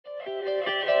You're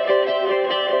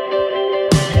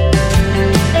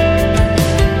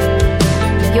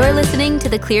listening to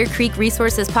the Clear Creek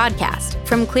Resources Podcast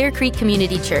from Clear Creek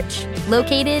Community Church,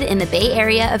 located in the Bay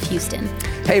Area of Houston.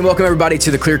 Hey, welcome everybody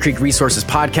to the Clear Creek Resources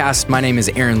Podcast. My name is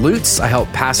Aaron Lutz. I help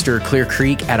pastor Clear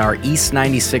Creek at our East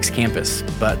 96 campus.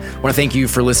 But I want to thank you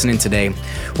for listening today.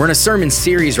 We're in a sermon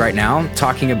series right now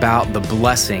talking about the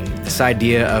blessing, this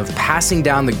idea of passing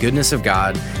down the goodness of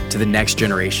God to the next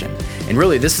generation. And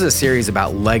really, this is a series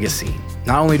about legacy.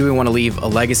 Not only do we want to leave a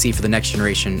legacy for the next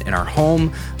generation in our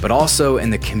home, but also in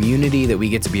the community that we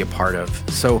get to be a part of.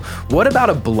 So what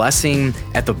about a blessing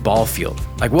at the ball field?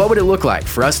 Like, what would it look like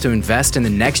for us to invest in the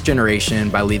next generation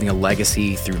by leaving a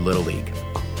legacy through Little League?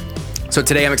 So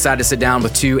today I'm excited to sit down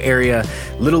with two area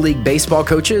Little League baseball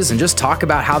coaches and just talk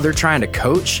about how they're trying to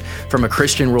coach from a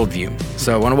Christian worldview.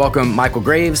 So I want to welcome Michael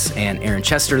Graves and Aaron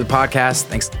Chester to the podcast.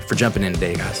 Thanks for jumping in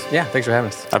today, guys. Yeah, thanks for having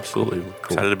us. Absolutely.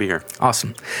 Cool. Excited to be here.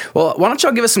 Awesome. Well, why don't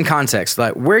y'all give us some context?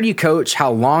 Like, where do you coach?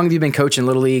 How long have you been coaching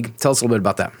Little League? Tell us a little bit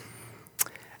about that.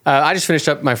 I just finished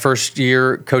up my first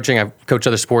year coaching. I've coached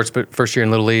other sports, but first year in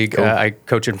Little League. Cool. I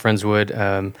coach in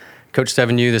Friendswood. Coached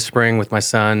 7U this spring with my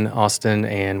son, Austin,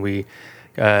 and we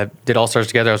did All-Stars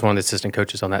together. I was one of the assistant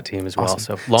coaches on that team as well.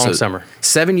 Awesome. So long summer.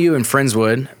 7U in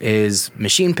Friendswood is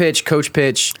machine pitch, coach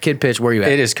pitch, kid pitch. Where are you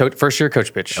at? It is first year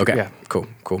coach pitch. Okay, Yeah. Cool.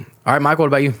 All right, Michael, what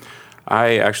about you?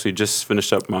 I actually just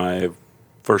finished up my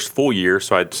first full year.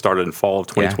 So I started in fall of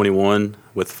 2021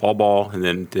 with fall ball and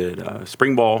then did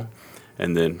spring ball.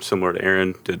 And then similar to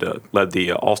Aaron, led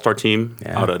the All-Star team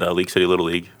out at League City Little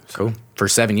League. So, Cool. For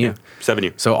 7U. Yeah,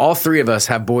 7U. So all three of us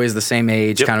have boys the same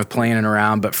age, kind of playing and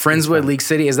around. But Friendswood, League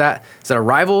City, is that a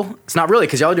rival? It's not really,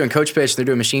 because y'all are doing coach pitch, they're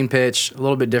doing machine pitch, a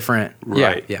little bit different.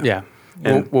 Right. Yeah.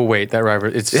 We'll wait. That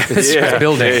rivalry, it's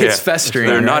building. Yeah. It's festering.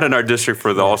 They're right? not in our district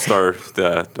for the All-Star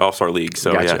League.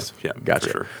 So Gotcha. yes, yeah, Gotcha.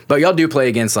 for sure. But y'all do play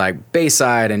against like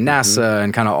Bayside and NASA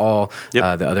and kind of all the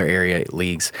other area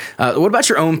leagues. What about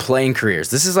your own playing careers?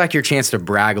 This is like your chance to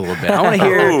brag a little bit. I want to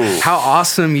hear how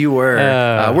awesome you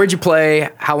were. Where'd you play?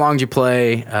 How long did you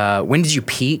play? When did you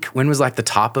peak? When was like the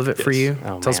top of it for you?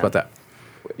 Oh, Tell us man. about that.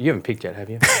 You haven't peaked yet, have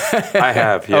you? I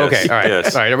have, yes. Okay, all right.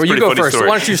 Yes. All right, well, It's a you go pretty funny first. story.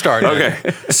 Why don't you start?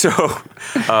 Okay.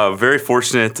 So, very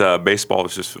fortunate. Baseball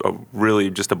was just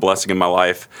really just a blessing in my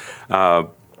life.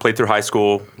 Played through high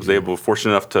school. Was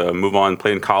fortunate enough to move on,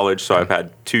 play in college. So I've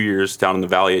had 2 years down in the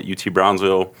Valley at UT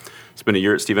Brownsville. Spent a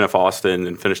year at Stephen F. Austin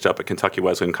and finished up at Kentucky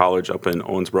Wesleyan College up in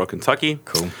Owensboro, Kentucky.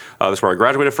 Cool. That's where I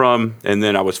graduated from. And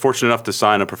then I was fortunate enough to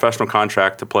sign a professional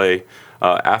contract to play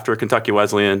after Kentucky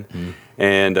Wesleyan.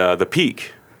 And the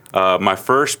peak, my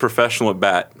first professional at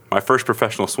bat, my first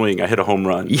professional swing, I hit a home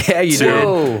run. Yeah, you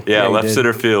did. Yeah, you left did.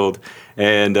 center field.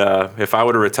 And if I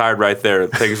would have retired right there,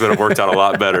 things would have worked out a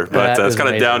lot better. But That it's kind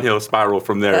of amazing. downhill spiral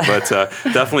from there. But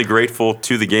definitely grateful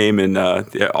to the game and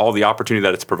all the opportunity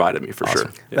that it's provided me for sure.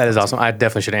 That is awesome. I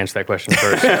definitely should answer that question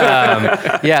first.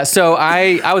 So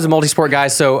I was a multi-sport guy.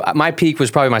 So my peak was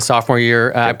probably my sophomore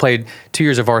year. I played 2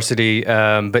 years of varsity,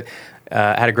 but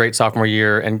had a great sophomore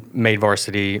year and made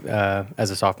varsity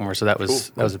as a sophomore. So that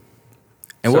was Cool.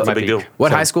 And That's what a big deal.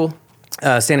 What high school?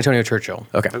 San Antonio Churchill.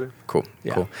 Okay. Cool.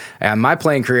 Yeah. Cool. My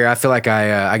playing career, I feel like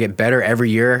I get better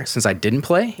every year since I didn't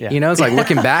play. Yeah. You know, it's like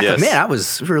looking back, Yes. like, man, I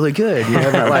was really good. You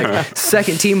know, but like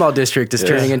second team all district is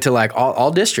turning into like all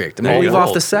district. I'm There gonna you leave go.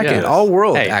 off the second, Yes. all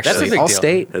world Hey, that's a actually, big all deal.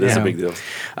 state. That is you a know. big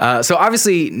deal. So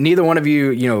obviously, neither one of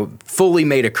you, fully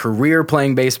made a career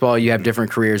playing baseball. You have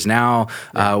different careers now.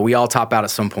 We all top out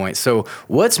at some point. So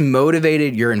what's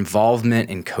motivated your involvement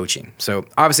in coaching? So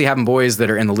obviously, having boys that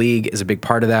are in the league is a big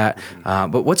part of that.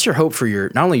 But what's your hope for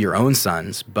not only your own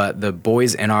sons, but the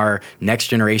boys in our next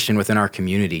generation within our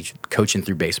community coaching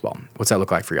through baseball? What's that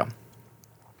look like for y'all?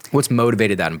 What's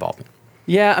motivated that involvement?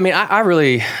 Yeah,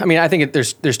 I think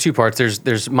there's two parts.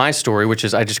 There's my story, which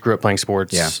is I just grew up playing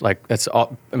sports. Yeah. Like that's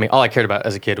all. All I cared about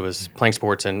as a kid was playing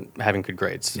sports and having good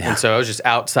grades. Yeah. And so I was just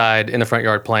outside in the front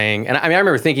yard playing. And I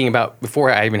remember thinking about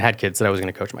before I even had kids that I was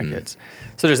going to coach my kids.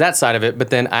 So there's that side of it. But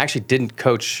then I actually didn't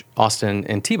coach Austin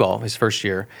in t-ball his first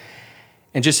year.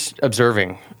 And just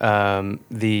observing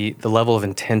the level of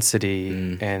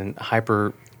intensity and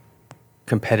hyper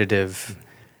competitive,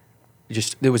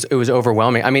 it was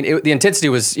overwhelming. The intensity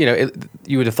was,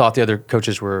 you would have thought the other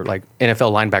coaches were like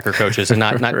NFL linebacker coaches and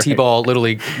not Right. t-ball little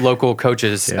league local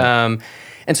coaches. Yeah.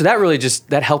 And so that really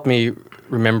that helped me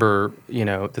remember,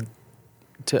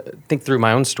 to think through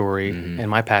my own story and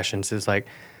my passions is like.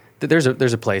 There's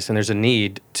a place and there's a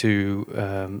need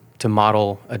to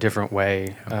model a different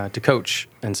way to coach,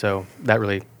 and so that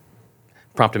really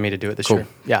prompted me to do it this year.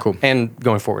 Yeah, Cool. And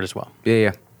going forward as well.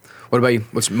 Yeah. What about you?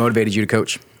 What's motivated you to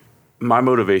coach? My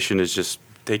motivation is just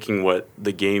taking what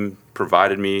the game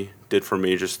provided me, did for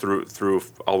me, just through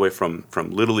all the way from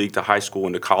Little League to high school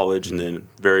into college, and then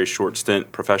very short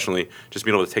stint professionally, just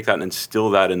being able to take that and instill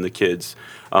that in the kids.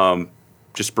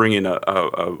 Just bringing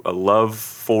a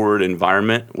love-forward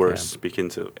environment where, speaking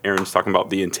to Aaron's talking about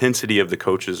the intensity of the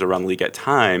coaches around the league at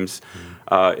times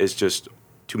is just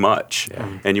too much.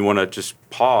 And you want to just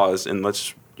pause and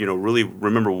let's really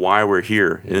remember why we're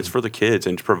here. And it's for the kids,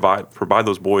 and to provide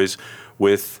those boys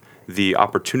with the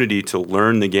opportunity to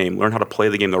learn the game, learn how to play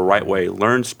the game the right way,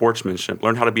 learn sportsmanship,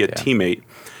 learn how to be a teammate.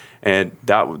 And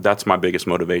that's my biggest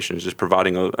motivation, is just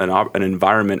providing an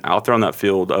environment out there on that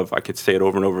field of, I could say it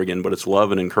over and over again, but it's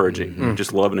love and encouraging,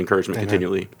 just love and encouragement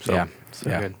continually. So.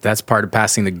 Good. That's part of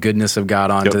passing the goodness of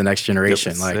God on to the next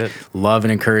generation. Love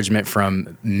and encouragement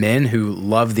from men who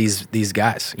love these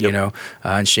guys,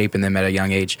 and shaping them at a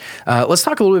young age. Let's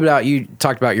talk a little bit about, you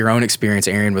talked about your own experience,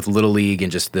 Aaron, with Little League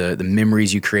and just the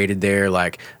memories you created there.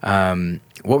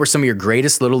 What were some of your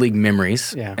greatest Little League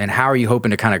memories, and how are you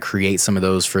hoping to kind of create some of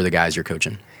those for the guys you're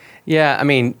coaching? Yeah, I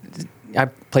mean, I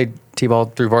played T-ball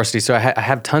through varsity, so I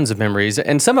have tons of memories,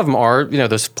 and some of them are,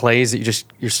 those plays that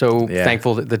you're so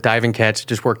thankful that the diving catch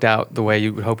just worked out the way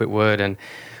you would hope it would.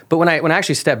 But when I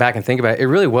actually step back and think about it,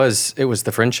 it was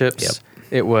the friendships.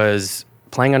 It was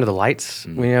playing under the lights,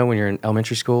 when you're in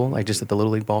elementary school, like just at the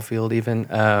Little League ball field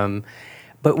even.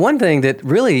 But one thing that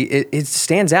really it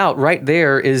stands out right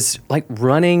there is like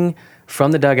running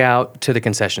from the dugout to the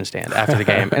concession stand after the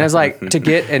game. And it's like to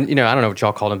get, and I don't know what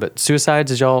y'all call them, but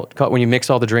suicides, as y'all call it, when you mix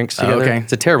all the drinks together. Okay.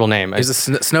 It's a terrible name. It was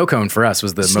a snow cone for us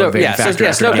was the motivating factor.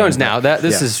 Yeah, snow cones now.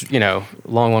 This is,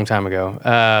 long time ago.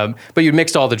 But you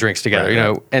mixed all the drinks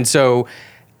together, And so,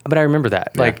 but I remember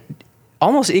that. Like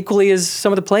almost equally as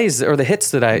some of the plays or the hits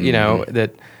that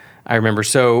that I remember.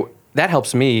 So that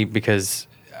helps me, because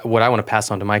what I want to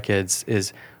pass on to my kids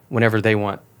is whenever they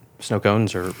want snow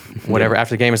cones or whatever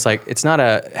after the game, it's like, it's not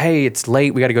hey, it's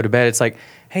late, we got to go to bed. It's like,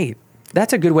 hey,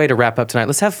 that's a good way to wrap up tonight.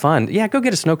 Let's have fun. Yeah, go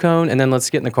get a snow cone, and then let's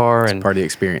get in the car. It's part of the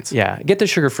experience. Yeah, get the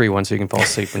sugar-free one so you can fall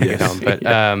asleep when you get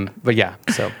home. But yeah,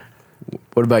 so.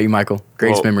 What about you, Michael?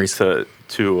 Greatest memories?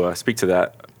 To speak to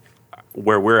that,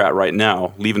 where we're at right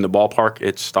now, leaving the ballpark,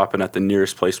 it's stopping at the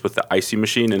nearest place with the icy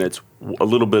machine, and it's a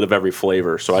little bit of every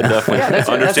flavor. So I definitely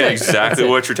understand exactly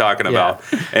what you're talking about,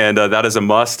 and that is a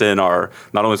must. And not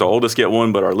only does our oldest get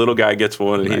one, but our little guy gets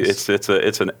one, and it's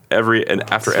an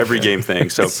after every game thing.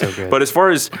 So, but as far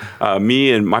as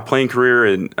me and my playing career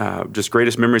and just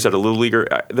greatest memories as a little leaguer,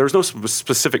 there's no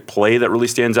specific play that really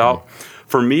stands out.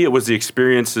 For me, it was the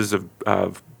experiences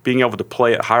of being able to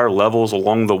play at higher levels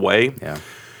along the way. Yeah.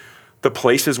 The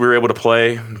places we were able to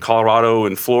play, Colorado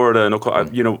and Florida and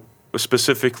Oklahoma,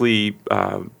 specifically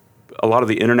a lot of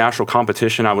the international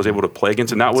competition I was able to play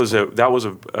against, and that was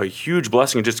a huge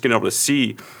blessing. And just getting able to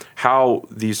see how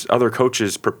these other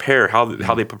coaches prepare, how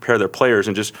they prepare their players,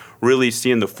 and just really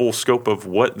seeing the full scope of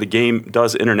what the game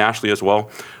does internationally as well.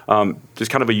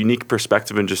 Just kind of a unique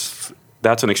perspective, and just.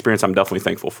 That's an experience I'm definitely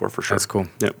thankful for sure. That's cool.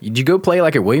 Yep. Did you go play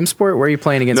like at Williamsport? Where are you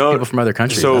playing against people from other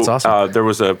countries? So, that's awesome. There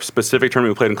was a specific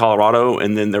tournament we played in Colorado,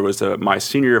 and then there was my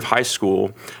senior year of high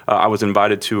school. I was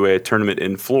invited to a tournament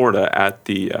in Florida at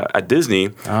Disney,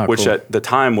 which at the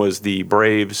time was the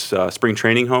Braves spring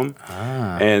training home,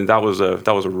 and that was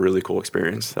a really cool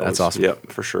experience. That's awesome.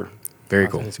 Yep, for sure. Very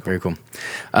cool. Very cool.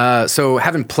 So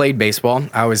having played baseball,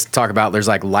 I always talk about there's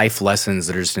like life lessons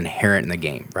that are just inherent in the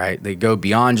game, right? They go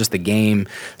beyond just the game.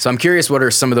 So I'm curious, what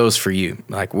are some of those for you?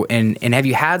 Like, and have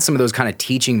you had some of those kind of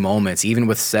teaching moments, even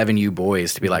with 7U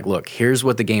boys, to be like, look, here's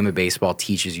what the game of baseball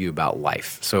teaches you about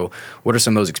life. So what are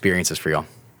some of those experiences for y'all?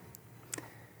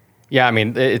 Yeah, I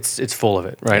mean, it's full of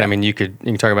it, right? Yeah. I mean, you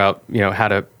can talk about, how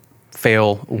to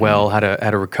fail well, how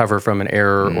to recover from an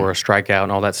error or a strikeout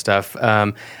and all that stuff.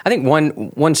 I think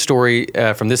one story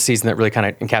from this season that really kind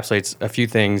of encapsulates a few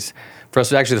things for us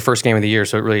was actually the first game of the year,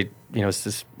 so it really, it's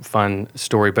this fun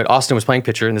story. But Austin was playing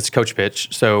pitcher, and it's coach pitch,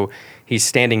 so he's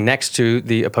standing next to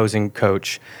the opposing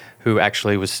coach, who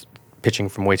actually was pitching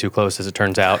from way too close, as it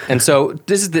turns out. And so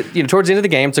this is towards the end of the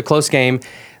game, it's a close game.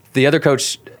 The other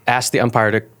coach asked the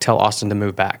umpire to tell Austin to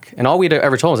move back. And all we'd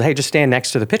ever told him was, hey, just stand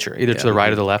next to the pitcher, either to the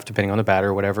right or the left, depending on the batter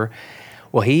or whatever.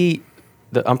 Well, the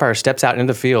umpire steps out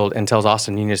into the field and tells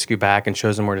Austin, you need to scoot back, and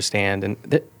shows him where to stand.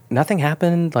 And nothing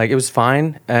happened. Like, it was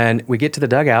fine. And we get to the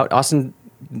dugout. Austin,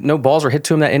 no balls were hit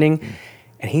to him that inning.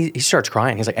 And he starts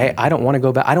crying. He's like, hey, I don't want to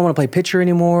go back. I don't want to play pitcher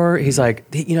anymore. He's like,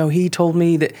 he told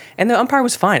me that. And the umpire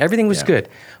was fine. Everything was good.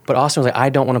 But Austin was like, I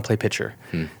don't want to play pitcher.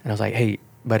 And I was like, hey,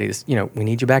 buddy, we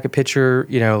need you back at pitcher.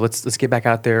 Let's get back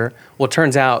out there. Well, it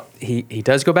turns out he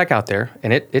does go back out there,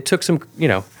 and it took some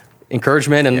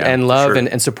encouragement and love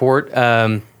and support.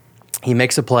 He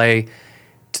makes a play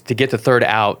to get the third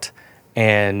out,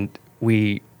 and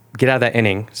we get out of that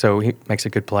inning. So he makes a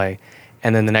good play,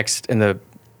 and then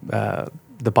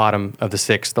the bottom of the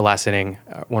sixth, the last inning,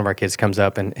 one of our kids comes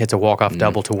up and hits a walk-off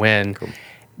double to win. Cool.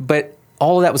 But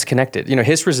all of that was connected.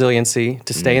 His resiliency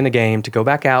to stay in the game, to go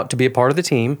back out, to be a part of the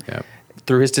team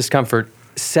through his discomfort,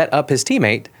 set up his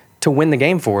teammate to win the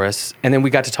game for us. And then we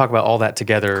got to talk about all that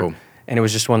together. Cool. And it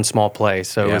was just one small play.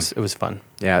 So it was fun.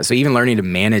 Yeah. So even learning to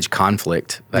manage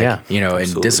conflict, and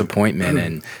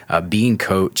disappointment and being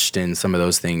coached and some of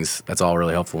those things, that's all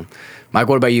really helpful. Mike,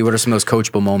 what about you? What are some of those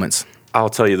coachable moments? I'll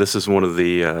tell you, this is one of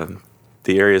the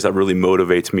areas that really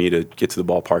motivates me to get to the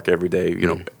ballpark every day.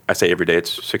 I say every day;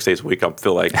 it's 6 days a week. I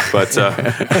feel like, but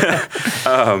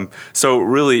so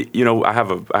really, I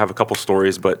have a couple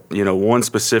stories, but one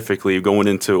specifically going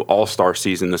into All-Star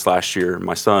season this last year.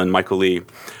 My son Michael Lee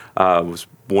was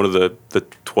one of the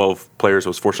 12 players that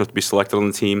was fortunate to be selected on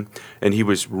the team, and he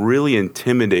was really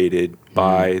intimidated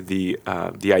by the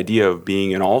idea of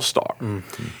being an All-Star.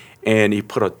 And he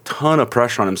put a ton of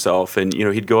pressure on himself. And,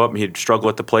 he'd go up and he'd struggle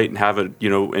at the plate and have it,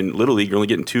 in Little League, you're only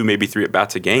getting 2, maybe 3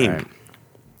 at-bats a game. Right.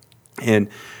 And,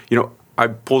 I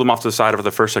pulled him off to the side of the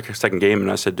first, second game,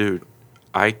 and I said, dude,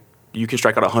 you can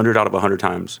strike out 100 out of 100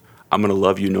 times. I'm going to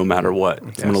love you no matter what.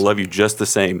 Yes. I'm going to love you just the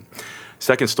same.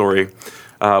 Second story,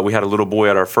 we had a little boy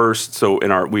at our first, so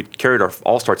we carried our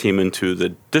all-star team into the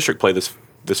district play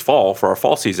this fall for our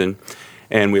fall season,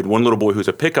 and we had one little boy who's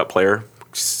a pickup player,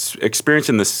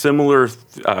 experiencing the similar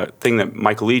thing that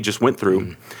Michael Lee just went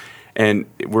through. And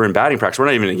we're in batting practice. We're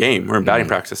not even in a game. We're in batting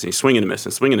practice, and he's swinging and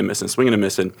missing, swinging and missing, swinging and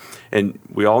missing. And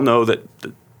we all know that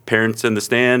the parents in the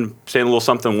stand saying a little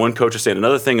something, one coach is saying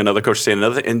another thing, another coach is saying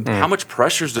another thing. And how much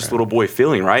pressure is this little boy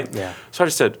feeling, right? Yeah. So I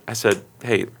said,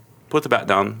 hey, put the bat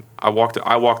down. I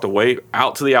walked away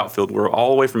out to the outfield. We're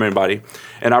all away from anybody.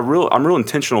 And I'm real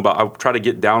intentional about, I try to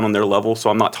get down on their level so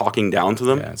I'm not talking down to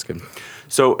them. Yeah, that's good.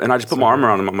 So, and I just put my arm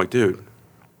around him. I'm like, dude,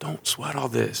 don't sweat all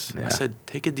this. Yeah. I said,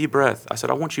 take a deep breath. I said,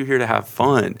 I want you here to have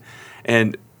fun.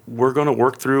 And we're going to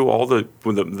work through all the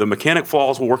mechanic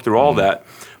flaws. We'll work through all that.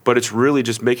 But it's really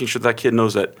just making sure that kid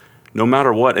knows that no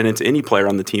matter what, and it's any player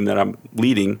on the team that I'm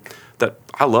leading, that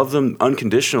I love them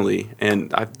unconditionally.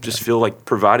 And I just feel like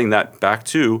providing that back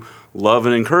to love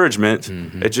and encouragement,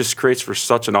 it just creates for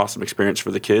such an awesome experience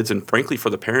for the kids and frankly for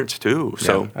the parents too.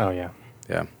 So, yeah.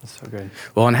 That's so good.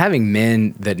 Well, and having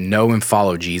men that know and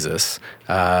follow Jesus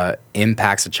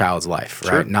impacts a child's life, right?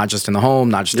 Sure. Not just in the home,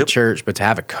 not just at church, but to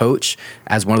have a coach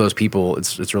as one of those people,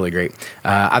 it's really great.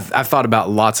 I've thought about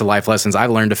lots of life lessons.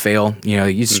 I've learned to fail.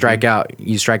 You strike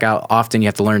out often. You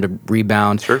have to learn to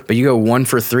rebound. Sure. But you go 1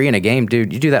 for 3 in a game,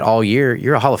 dude. You do that all year.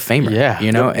 You're a Hall of Famer. Yeah.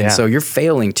 And so you're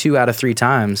failing 2 out of 3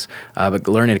 times, but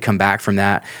learning to come back from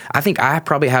that. I think I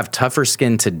probably have tougher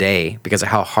skin today because of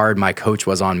how hard my coach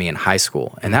was on me in high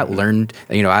school, and that learned.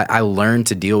 I learned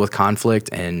to deal with conflict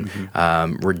and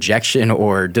rejection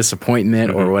or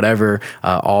disappointment or whatever,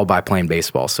 all by playing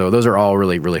baseball. So those are all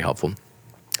really, really helpful.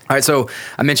 All right, so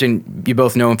I mentioned you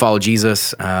both know and follow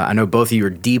Jesus. I know both of you are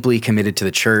deeply committed to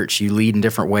the church. You lead in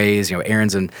different ways.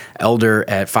 Aaron's an elder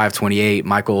at 528.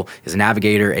 Michael is a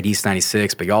navigator at East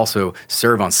 96, but you also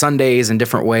serve on Sundays in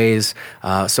different ways.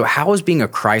 So how is being a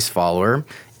Christ follower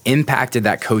impacted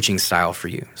that coaching style for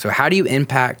you? So how do you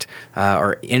impact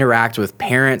or interact with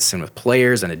parents and with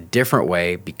players in a different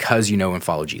way because you know and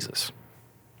follow Jesus?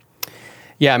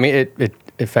 Yeah, I mean, it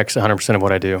affects 100% of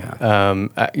what I do.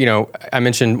 Yeah. I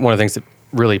mentioned one of the things that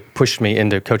really pushed me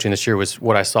into coaching this year was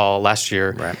what I saw last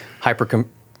year, right.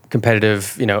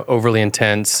 Competitive, overly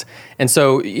intense. And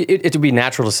so it would be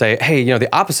natural to say, hey,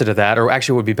 the opposite of that, or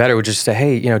actually what would be better would just say,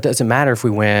 hey, it doesn't matter if we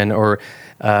win, or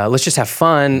let's just have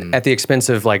fun at the expense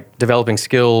of like developing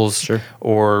skills, sure.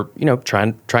 or,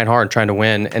 trying hard, trying to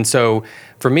win. And so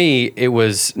for me, it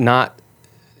was not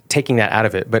taking that out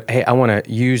of it, but hey, I want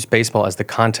to use baseball as the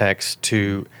context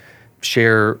to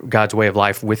share God's way of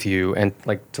life with you and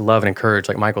like to love and encourage,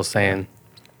 like Michael's saying.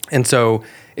 And so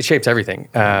it shapes everything.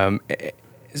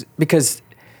 Because,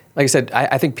 like I said,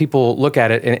 I think people look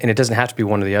at it, and it doesn't have to be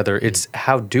one or the other. It's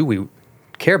how do we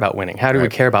care about winning? How do we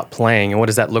care about playing? And what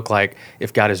does that look like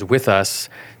if God is with us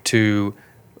to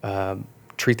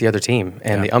treat the other team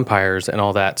and the umpires and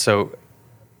all that? So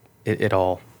it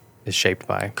all is shaped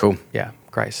by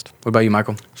Christ. What about you,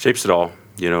 Michael? Shapes it all.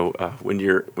 When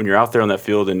you're out there on that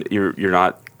field and you're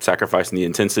not sacrificing the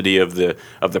intensity of the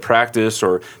practice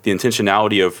or the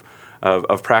intentionality of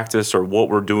practice or what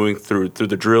we're doing through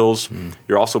the drills,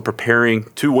 you're also preparing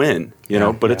to win,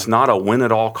 but it's not a win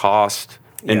at all cost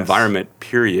environment,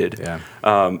 period. Yeah.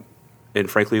 And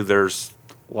frankly, there's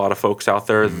a lot of folks out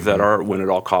there that are win at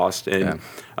all cost. And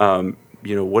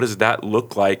what does that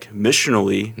look like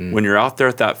missionally when you're out there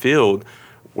at that field?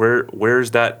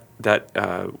 Where's that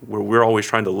where we're always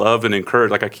trying to love and encourage,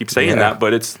 like I keep saying that,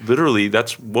 but it's literally,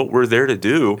 that's what we're there to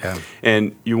do. Yeah.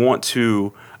 And you want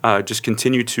to just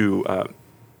continue to,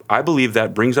 I believe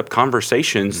that brings up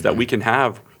conversations that we can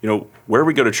have, where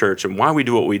we go to church and why we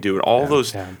do what we do, and all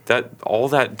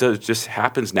that does just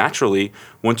happens naturally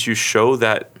once you show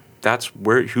that that's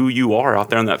who you are out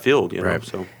there in that field, right.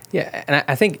 So. Yeah, and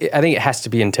I think it has to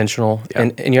be intentional,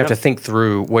 and you have to think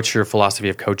through what's your philosophy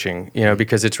of coaching,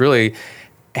 because it's really,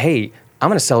 hey, I'm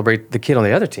going to celebrate the kid on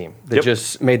the other team that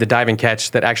just made the diving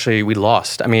catch that actually we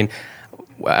lost. I mean,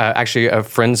 actually,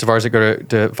 friends of ours that go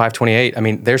to 528, I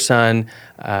mean, their son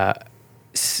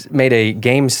made a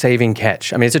game-saving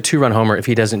catch. I mean, it's a 2-run homer if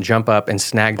he doesn't jump up and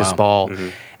snag this ball. Mm-hmm.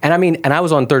 And I mean, I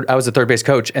was the third base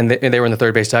coach, and they were in the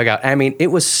third base dugout. I mean, it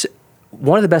was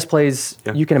one of the best plays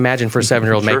you can imagine for a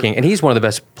 7-year-old making, and he's one of the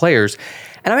best players.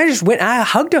 And I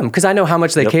hugged him because I know how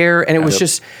much they care, and it was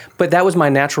just, but that was my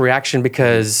natural reaction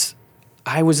because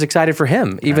I was excited for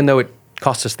him, even though it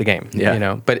cost us the game,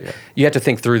 But you have to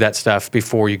think through that stuff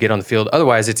before you get on the field.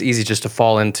 Otherwise, it's easy just to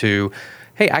fall into,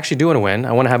 hey, I actually do want to win.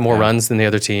 I want to have more runs than the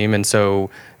other team, and so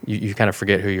you kind of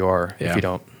forget who you are if you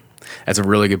don't. That's a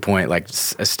really good point, like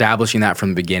establishing that from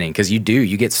the beginning, because you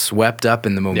get swept up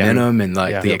in the momentum and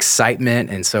the excitement.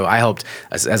 And so I helped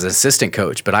as an assistant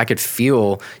coach, but I could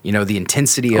feel, the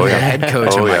intensity of the head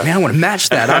coach. I'm like, man, I want to match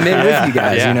that. I'm in with you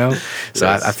guys, So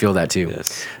I feel that too.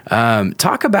 Yes.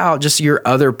 Talk about just your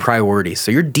other priorities.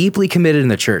 So you're deeply committed in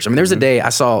the church. I mean, there's a day I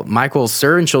saw Michael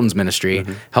serve in children's ministry,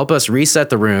 help us reset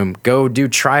the room, go do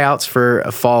tryouts for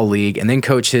a fall league, and then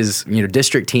coach his,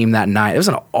 district team that night. It was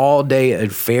an all-day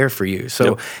affair for you.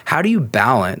 So how do you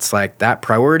balance like that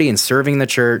priority in serving the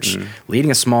church, leading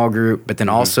a small group, but then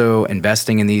also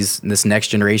investing in this next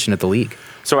generation at the league?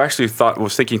 So I actually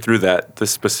was thinking through this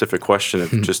specific question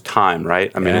of just time,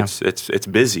 right? I mean, it's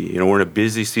busy. We're in a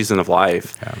busy season of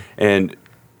life, and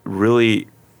really,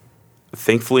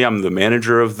 thankfully, I'm the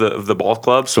manager of the ball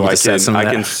club, so I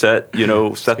can set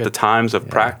the times of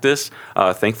practice.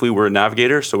 Thankfully, we're a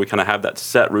navigator, so we kind of have that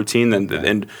set routine,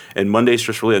 and Monday's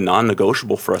just really a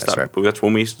non-negotiable for us. That's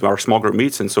when our small group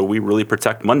meets, and so we really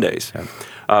protect Mondays.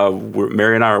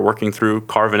 Mary and I are working through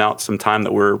carving out some time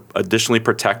that we're additionally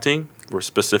protecting. We're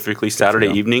specifically Saturday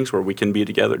evenings where we can be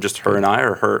together, just her and I,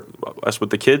 or us with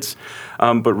the kids.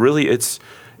 But really, it's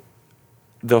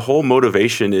the whole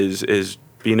motivation is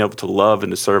being able to love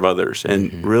and to serve others.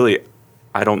 And really,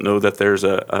 I don't know that there's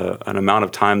an amount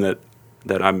of time that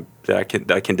I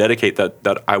can dedicate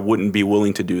that I wouldn't be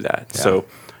willing to do that. Yeah. So,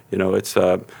 it's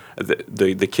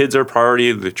the kids are a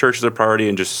priority, the church is a priority,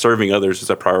 and just serving others is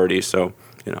a priority. So,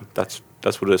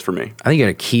 that's what it is for me. I think you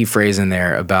had a key phrase in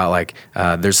there about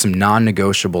there's some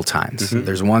non-negotiable times.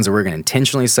 There's ones that we're going to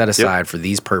intentionally set aside for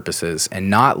these purposes and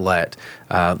not let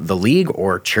the league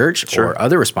or church or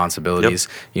other responsibilities,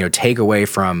 take away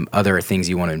from other things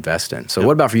you want to invest in. So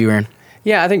what about for you, Aaron?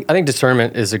 Yeah, I think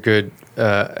discernment is a good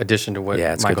addition to what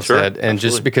Michael said. And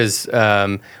just because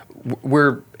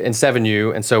we're in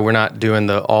 7U, and so we're not doing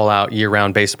the all-out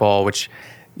year-round baseball, which,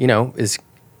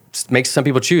 makes some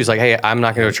people choose, like, hey, I'm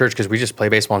not going to go to church because we just play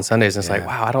baseball on Sundays. And it's like,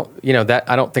 wow, I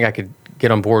don't think I could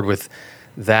get on board with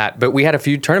that. But we had a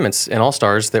few tournaments in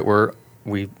All-Stars that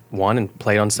we won and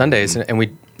played on Sundays, and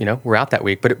we, we're out that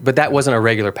week. But that wasn't a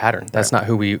regular pattern. That's not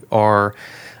who we are.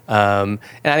 And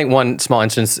I think one small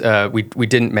instance, we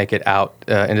didn't make it out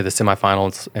into the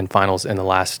semifinals and finals in the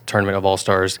last tournament of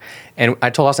All-Stars. And I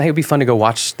told Austin, hey, it'd be fun to go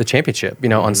watch the championship,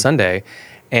 on Sunday.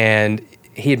 And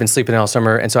he had been sleeping in all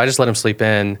summer, and so I just let him sleep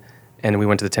in, and we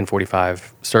went to the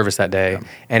 10:45 service that day.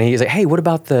 And he's like, hey, what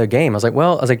about the game? I was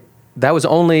like, that was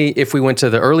only if we went to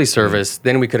the early service,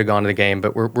 then we could have gone to the game,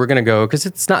 but we're going to go because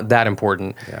it's not that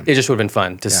important. It just would have been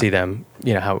fun to see them,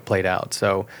 how it played out.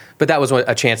 So, but that was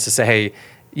a chance to say,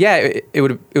 hey, it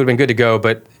would have been good to go,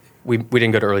 but we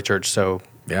didn't go to early church, so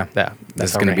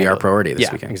that's going to be our priority this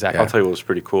weekend. Exactly. I'll tell you what was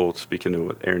pretty cool. Speaking of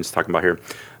what Aaron's talking about here,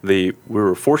 we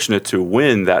were fortunate to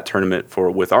win that tournament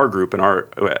with our group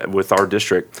and with our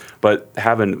district. But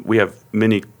we have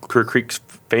many Clear Creek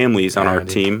families on our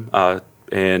team,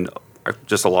 and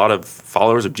just a lot of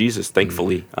followers of Jesus.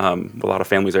 Thankfully, a lot of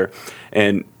families there,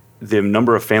 and the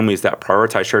number of families that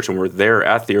prioritize church and were there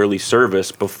at the early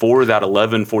service before that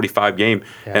 11:45 game.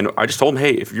 And I just told them,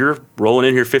 hey, if you're rolling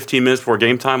in here 15 minutes before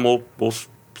game time, we'll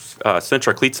cinch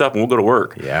our cleats up and we'll go to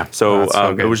work. So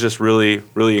it was just really,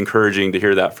 really encouraging to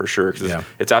hear that for sure.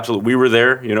 It's absolutely, we were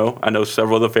there, I know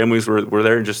several of the families were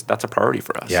there, and just that's a priority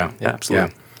for us.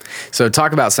 Absolutely. So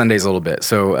talk about Sundays a little bit.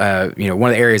 So, one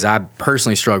of the areas I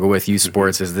personally struggle with youth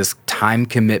sports is this time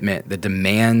commitment that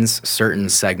demands certain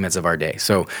segments of our day.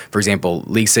 So, for example,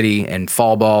 League City and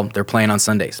fall ball, they're playing on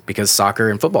Sundays because soccer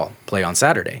and football play on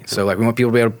Saturday. So, we want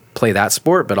people to be able to play that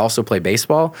sport, but also play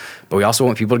baseball. But we also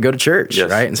want people to go to church,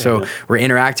 right? And so we're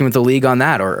interacting with the league on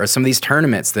that, or some of these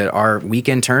tournaments that are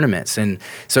weekend tournaments. And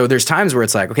so there's times where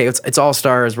it's like, okay, it's all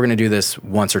stars. We're going to do this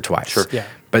once or twice. Sure. Yeah.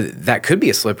 But that could be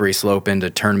a slippery slope into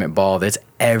tournament ball that's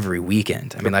every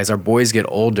weekend. I mean, as our boys get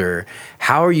older,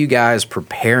 how are you guys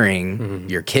preparing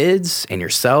your kids and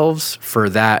yourselves for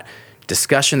that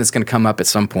discussion that's going to come up at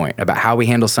some point about how we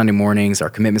handle Sunday mornings, our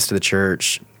commitments to the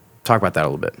church? Talk about that a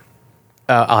little bit.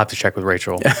 I'll have to check with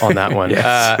Rachel on that one.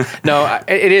 No,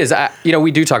 it is.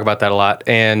 We do talk about that a lot,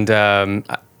 and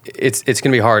it's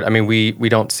going to be hard. I mean, we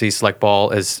don't see select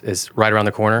ball as right around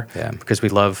the corner because we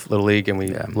love Little League and we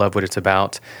love what it's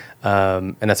about,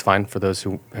 and that's fine for those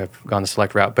who have gone the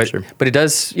select route. But but it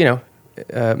does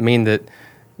mean that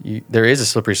there is a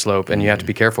slippery slope, and you have to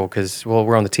be careful because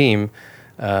we're on the team.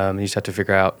 You just have to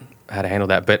figure out how to handle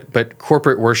that. But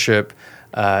corporate worship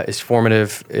is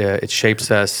formative. It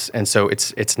shapes us, and so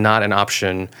it's not an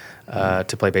option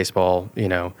to play baseball.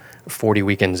 40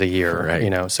 weekends a year.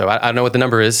 Right. So I don't know what the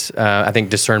number is. I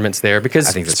think discernment's there because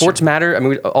sports matter. I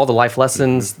mean, all the life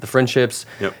lessons, the friendships.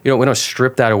 Yep. We don't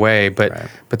strip that away, but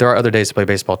there are other days to play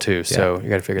baseball too. So you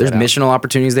got to figure that out. There's missional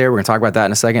opportunities there. We're going to talk about that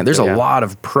in a second. There's a lot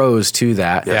of pros to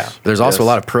that. Yes. There's also a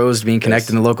lot of pros to being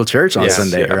connected in the local church on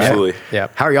Sunday. Yeah, right? Absolutely. Yeah.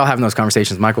 How are y'all having those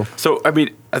conversations, Michael? So, I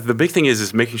mean, the big thing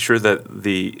is making sure that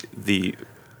the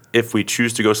if we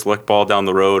choose to go select ball down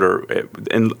the road,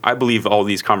 and I believe all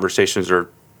these conversations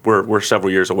we're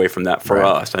several years away from that for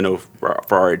us. I know for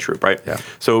our age group, right? Yeah.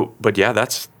 So, but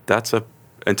that's a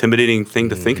intimidating thing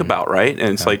to think about, right? And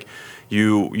it's like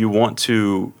you want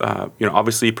to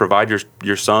obviously provide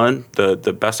your son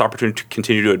the best opportunity to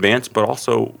continue to advance, but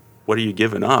also what are you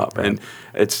giving up? Right. And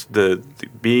it's the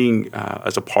being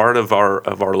as a part of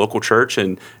our local church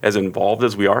and as involved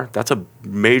as we are. That's a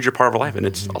major part of our life, and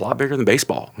it's a lot bigger than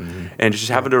baseball. And just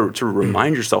having to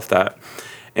remind yourself that,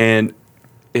 and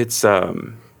it's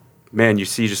man, you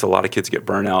see just a lot of kids get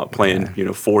burnt out playing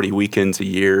 40 weekends a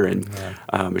year, and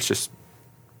it's just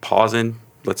pausing.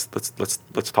 Let's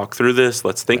talk through this.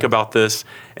 Let's think about this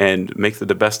and make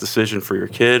the best decision for your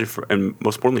kid, and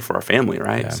most importantly for our family,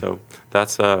 right? Yeah. So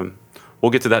that's we'll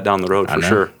get to that down the road for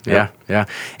sure. Yeah.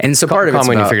 And so part of it's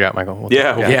when about, you figure it out, Michael.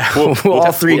 We'll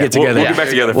all three get together. We'll get back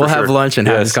together. We'll for have sure. lunch and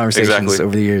have these conversations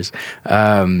over the years.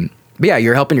 But yeah,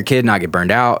 you're helping your kid not get burned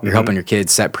out. You're helping your kid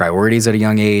set priorities at a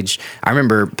young age. I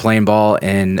remember playing ball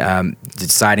and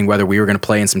deciding whether we were going to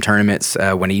play in some tournaments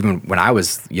when I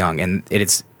was young, and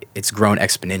it's grown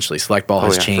exponentially. Select ball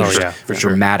has changed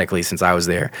dramatically since I was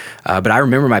there. But I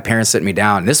remember my parents sitting me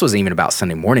down. And this wasn't even about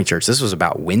Sunday morning church. This was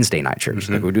about Wednesday night church.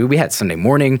 Like we had Sunday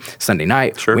morning, Sunday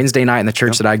night, Wednesday night in the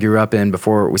church that I grew up in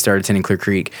before we started attending Clear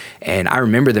Creek. And I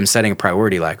remember them setting a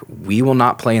priority like, we will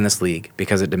not play in this league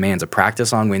because it demands a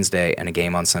practice on Wednesday and a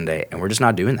game on Sunday. And we're just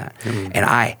not doing that. And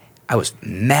I was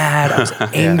mad, I was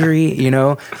angry,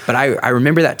 but I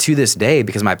remember that to this day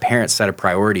because my parents set a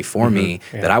priority for me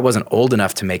that I wasn't old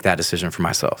enough to make that decision for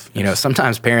myself.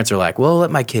 Sometimes parents are like, well,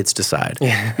 let my kids decide.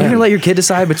 You're going to let your kid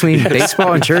decide between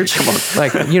baseball and church?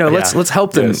 Let's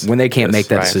help them when they can't make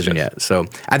that decision yet. So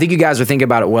I think you guys are thinking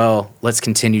about it well. Let's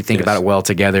continue to think about it well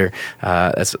together.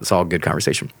 It's all good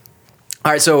conversation.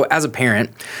 All right, so as a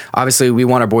parent, obviously we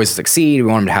want our boys to succeed. We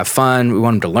want them to have fun. We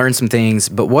want them to learn some things.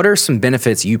 But what are some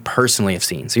benefits you personally have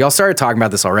seen? So y'all started talking about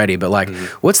this already, but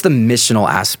what's the missional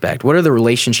aspect? What are the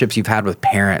relationships you've had with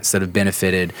parents that have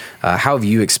benefited? How have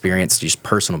you experienced just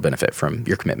personal benefit from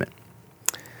your commitment?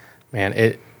 Man,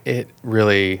 it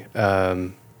really,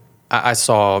 I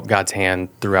saw God's hand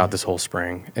throughout this whole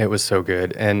spring. It was so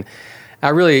good. And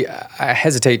I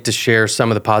hesitate to share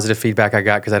some of the positive feedback I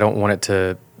got because I don't want it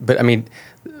to, but I mean,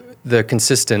 the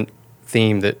consistent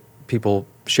theme that people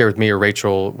share with me or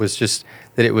Rachel was just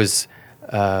that it was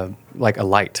like a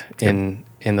light in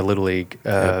the Little League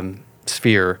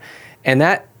sphere. And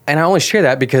I only share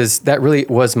that because that really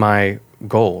was my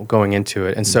goal going into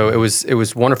it. And so it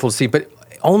was wonderful to see, but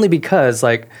only because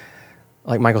like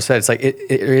Michael said, it's like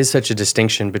it is such a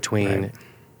distinction between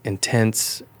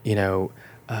intense,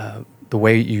 the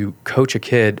way you coach a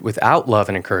kid without love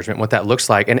and encouragement, what that looks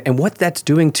like, and what that's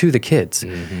doing to the kids.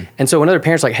 And so when other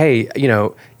parents are like, hey,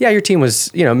 your team was,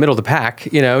 middle of the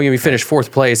pack, you finished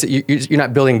fourth place, you're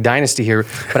not building dynasty here,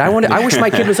 but I wish my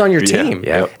kid was on your team.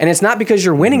 And it's not because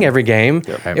you're winning every game.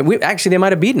 They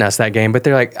might have beaten us that game, but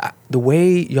they're like, the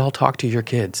way y'all talk to your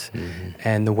kids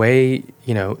and the way,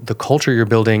 the culture you're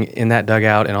building in that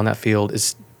dugout and on that field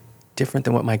is different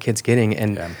than what my kid's getting,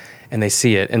 and they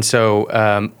see it. And so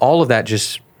all of that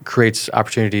just creates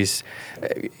opportunities.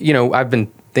 I've been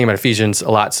thinking about Ephesians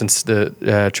a lot since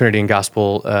the Trinity and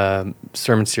Gospel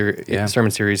sermon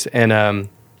series, and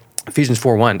Ephesians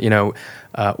 4:1.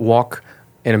 Walk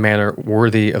in a manner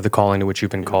worthy of the calling to which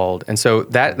you've been called. And so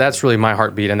that's really my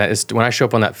heartbeat, and that is when I show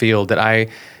up on that field, that I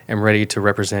am ready to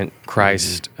represent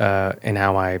Christ in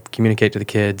how I communicate to the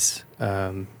kids,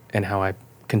 and how I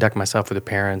conduct myself with the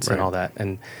parents and all that.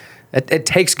 And it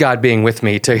takes God being with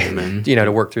me to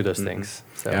to work through those things.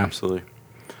 So. Yeah, absolutely.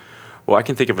 Well, I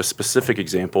can think of a specific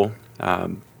example,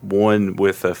 one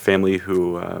with a family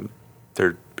who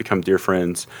they're become dear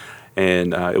friends.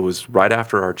 And it was right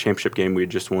after our championship game. We had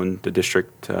just won the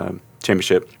district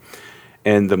championship.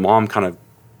 And the mom kind of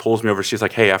pulls me over. She's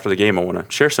like, hey, after the game, I want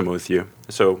to share something with you.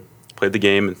 So played the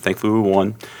game, and thankfully we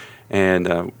won.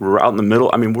 And we're out in the middle.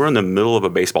 I mean, we're in the middle of a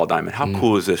baseball diamond. How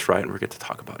cool is this, right? And we get to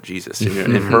talk about Jesus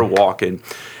and her walk.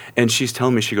 And she's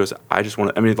telling me, she goes, I just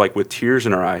want to, like with tears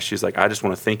in her eyes, she's like, I just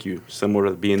want to thank you, similar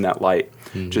to being that light.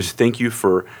 Just thank you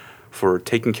for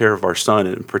taking care of our son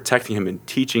and protecting him and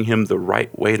teaching him the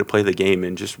right way to play the game,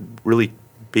 and just really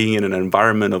being in an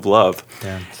environment of love.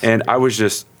 Yeah. And I was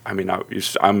just, I'm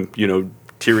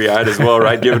teary-eyed as well,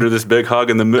 right? Giving her this big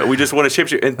hug in the middle. We just want to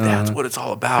championship, and that's what it's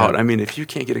all about. Yeah. If you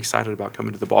can't get excited about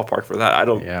coming to the ballpark for that, I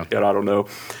don't know.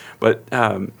 But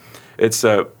it's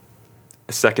a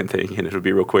second thing, and it'll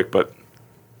be real quick, but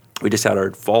we just had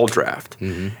our fall draft,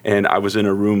 and I was in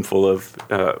a room full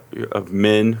of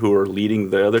men who are leading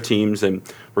the other teams, and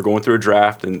we're going through a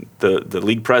draft, and the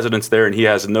league president's there, and he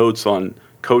has notes on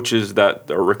coaches that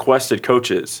are requested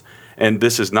coaches. And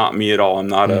this is not me at all. I'm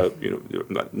not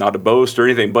not a boast or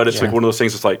anything, but it's like one of those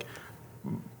things. It's like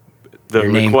the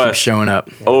Your name request keeps showing up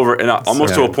over, and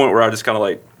almost to a point where I just kind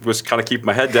of was keeping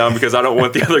my head down because I don't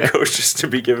want the other coaches to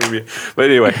be giving me. But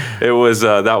anyway, it was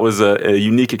that was a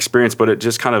unique experience, but it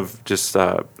just kind of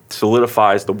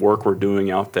solidifies the work we're doing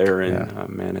out there, and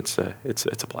man, it's a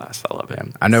blast. I love it.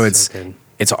 I know it's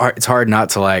hard not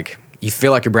to you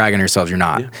feel like you're bragging on yourself. You're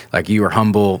not. You are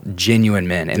humble, genuine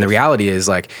men. And the reality is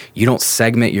you don't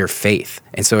segment your faith.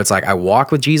 And so it's I walk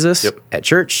with Jesus at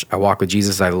church. I walk with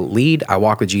Jesus. I lead. I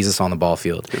walk with Jesus on the ball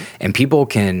field. And people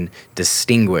can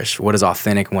distinguish what is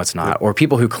authentic and what's not. Or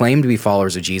people who claim to be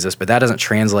followers of Jesus, but that doesn't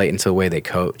translate into the way they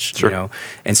coach.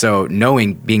 And so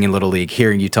being in Little League,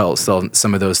 hearing you tell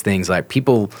some of those things,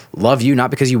 people love you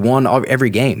not because you won every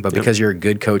game, but because you're a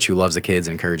good coach who loves the kids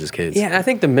and encourages kids. Yeah, and I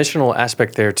think the missional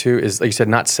aspect there too is, like you said,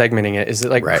 not segmenting it. Is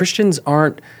that Christians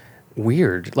aren't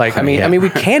weird? We can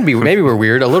be. Maybe we're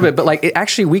weird a little bit, but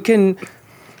actually we can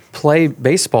play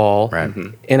baseball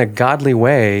in a godly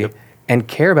way and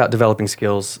care about developing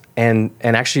skills and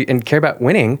care about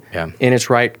winning in its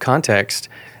right context.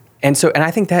 And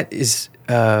I think that is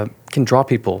can draw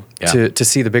people to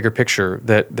see the bigger picture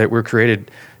that we're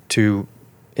created to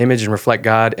image and reflect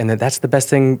God, and that's the best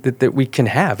thing that we can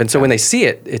have. And so when they see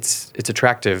it, it's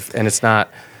attractive, and it's not,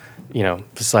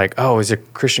 just oh, he's a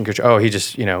Christian coach. Oh, he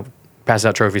just, passes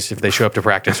out trophies if they show up to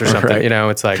practice or something.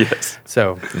 It's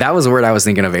so. That was the word I was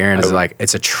thinking of, Aaron, is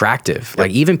it's attractive.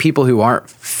 Even people who aren't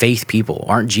faith people,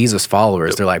 aren't Jesus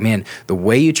followers, they're like, man, the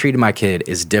way you treated my kid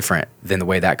is different than the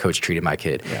way that coach treated my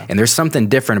kid. Yeah. And there's something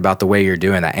different about the way you're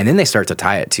doing that. And then they start to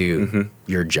tie it to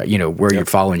your, where you're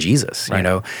following Jesus,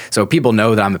 So people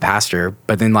know that I'm a pastor,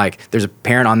 but then there's a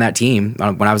parent on that team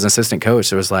when I was an assistant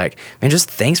coach that was like, man, just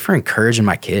thanks for encouraging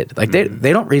my kid.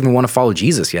 They don't even want to follow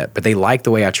Jesus yet, but they like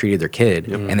the way I treated their kid,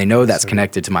 and they know that's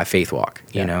connected to my faith walk,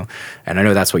 you know? And I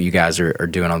know that's what you guys are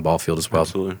doing on the ball field as well.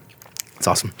 Absolutely. It's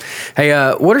awesome. Hey,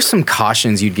 what are some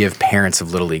cautions you'd give parents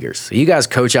of Little Leaguers? So you guys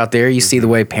coach out there, you see the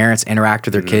way parents interact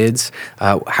with their kids.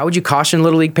 How would you caution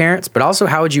Little League parents, but also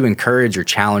how would you encourage or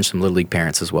challenge some Little League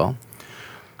parents as well?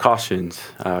 Cautions.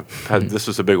 This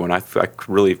was a big one. I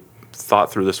really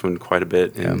thought through this one quite a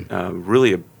bit. And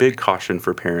really a big caution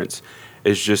for parents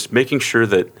is just making sure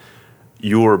that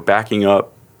you're backing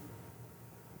up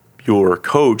your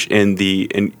coach and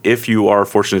if you are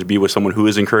fortunate to be with someone who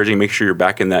is encouraging, make sure you're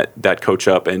backing that coach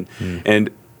up. And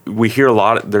we hear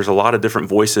there's a lot of different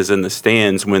voices in the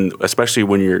stands especially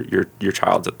when your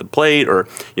child's at the plate, or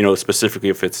specifically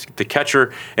if it's the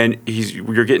catcher, and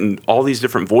you're getting all these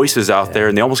different voices out there,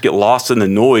 and they almost get lost in the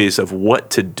noise of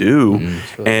what to do,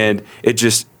 and it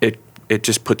just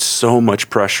puts so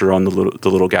much pressure on the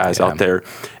little guys out there.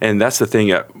 And that's the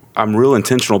thing I'm real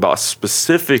intentional about,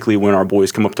 specifically when our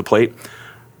boys come up to plate.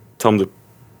 Tell them to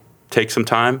take some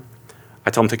time. I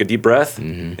tell them to take a deep breath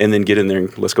and then get in there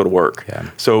and let's go to work.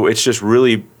 So it's just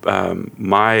really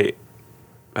my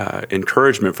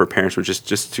encouragement for parents would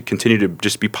just to continue to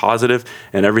just be positive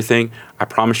and everything. I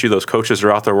promise you, those coaches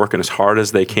are out there working as hard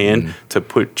as they can to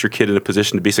put your kid in a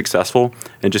position to be successful,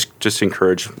 and just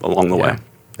encourage along the way.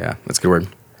 Yeah, that's a good word.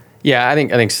 Yeah, I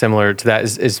think similar to that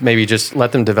is maybe just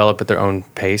let them develop at their own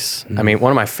pace. I mean,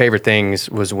 one of my favorite things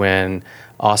was when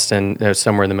Austin,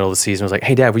 somewhere in the middle of the season, was like,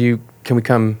 "Hey, Dad, can we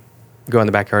come go in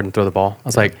the backyard and throw the ball?" I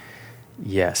was like,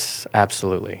 "Yes,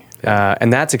 absolutely."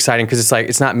 And that's exciting because it's like,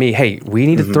 it's not me. Hey, we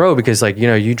need to throw because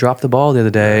you dropped the ball the other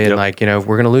day and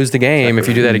we're going to lose the game if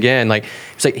you do that again. Like,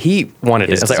 it's like he wanted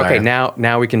it. I was like, okay,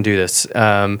 now we can do this.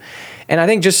 And I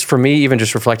think just for me, even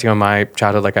just reflecting on my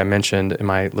childhood, like I mentioned in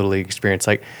my Little League experience,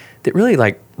 like that really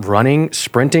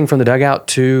sprinting from the dugout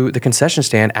to the concession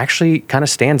stand actually kind of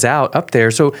stands out up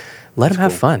there. So let them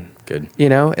have fun. Good.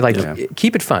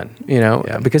 Keep it fun,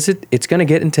 because it's going to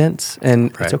get intense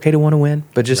and it's okay to want to win,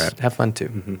 but just have fun too.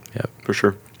 Mm-hmm. Yeah, for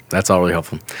sure. That's all really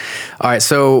helpful. All right.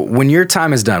 So when your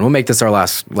time is done, we'll make this our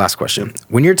last question.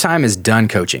 When your time is done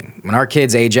coaching, when our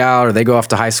kids age out or they go off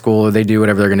to high school or they do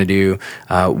whatever they're going to do,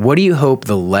 what do you hope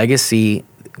the legacy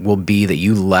will be that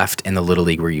you left in the Little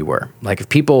League where you were? Like, if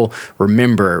people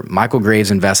remember Michael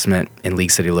Graves' investment in League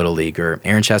City Little League or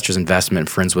Aaron Chester's investment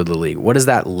in Friendswood Little League, what is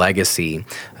that legacy?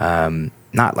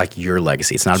 Not like your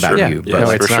legacy. It's not about you,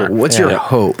 but what's your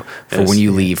hope for when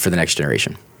you leave for the next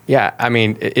generation? Yeah, I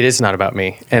mean, it is not about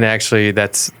me. And actually,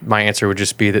 that's my answer would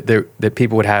just be that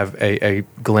people would have a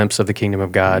glimpse of the kingdom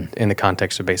of God in the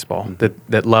context of baseball,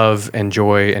 that love and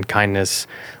joy and kindness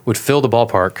would fill the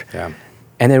ballpark,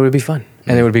 and it would be fun,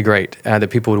 and it would be great, that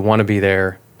people would want to be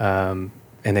there, and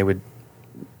they would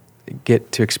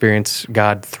get to experience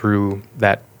God through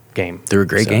that game. Through a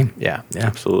great game. Yeah.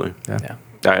 Absolutely. Yeah.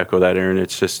 I echo that, Aaron.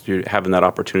 It's just you're having that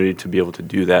opportunity to be able to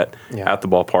do that at the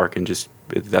ballpark, and just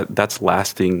that's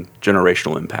lasting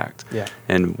generational impact. Yeah.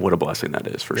 And what a blessing that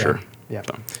is for sure. Yeah.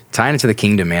 So. Tying into the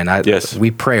kingdom, man. Yes.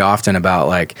 We pray often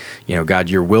about God,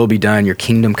 your will be done, your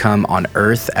kingdom come on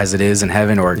earth as it is in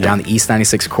heaven, or down the East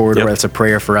 96 corridor. That's a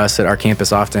prayer for us at our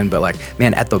campus often. But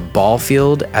at the ball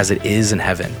field as it is in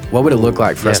heaven, what would it look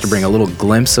like for us to bring a little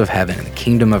glimpse of heaven and the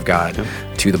kingdom of God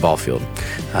to the ball field?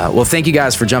 Well, thank you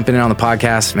guys for jumping in on the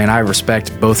podcast. Man, I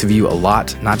respect both of you a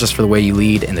lot, not just for the way you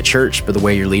lead in the church, but the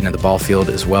way you're leading at the ball field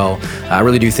as well. I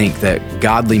really do think that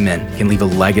godly men can leave a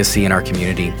legacy in our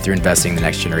community through investing in the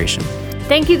next generation.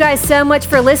 Thank you guys so much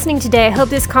for listening today. I hope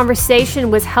this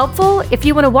conversation was helpful. If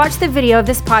you want to watch the video of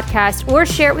this podcast or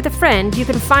share it with a friend, you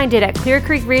can find it at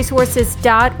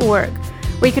clearcreekresources.org,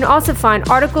 where you can also find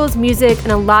articles, music,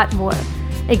 and a lot more.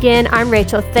 Again, I'm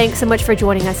Rachel. Thanks so much for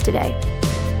joining us today.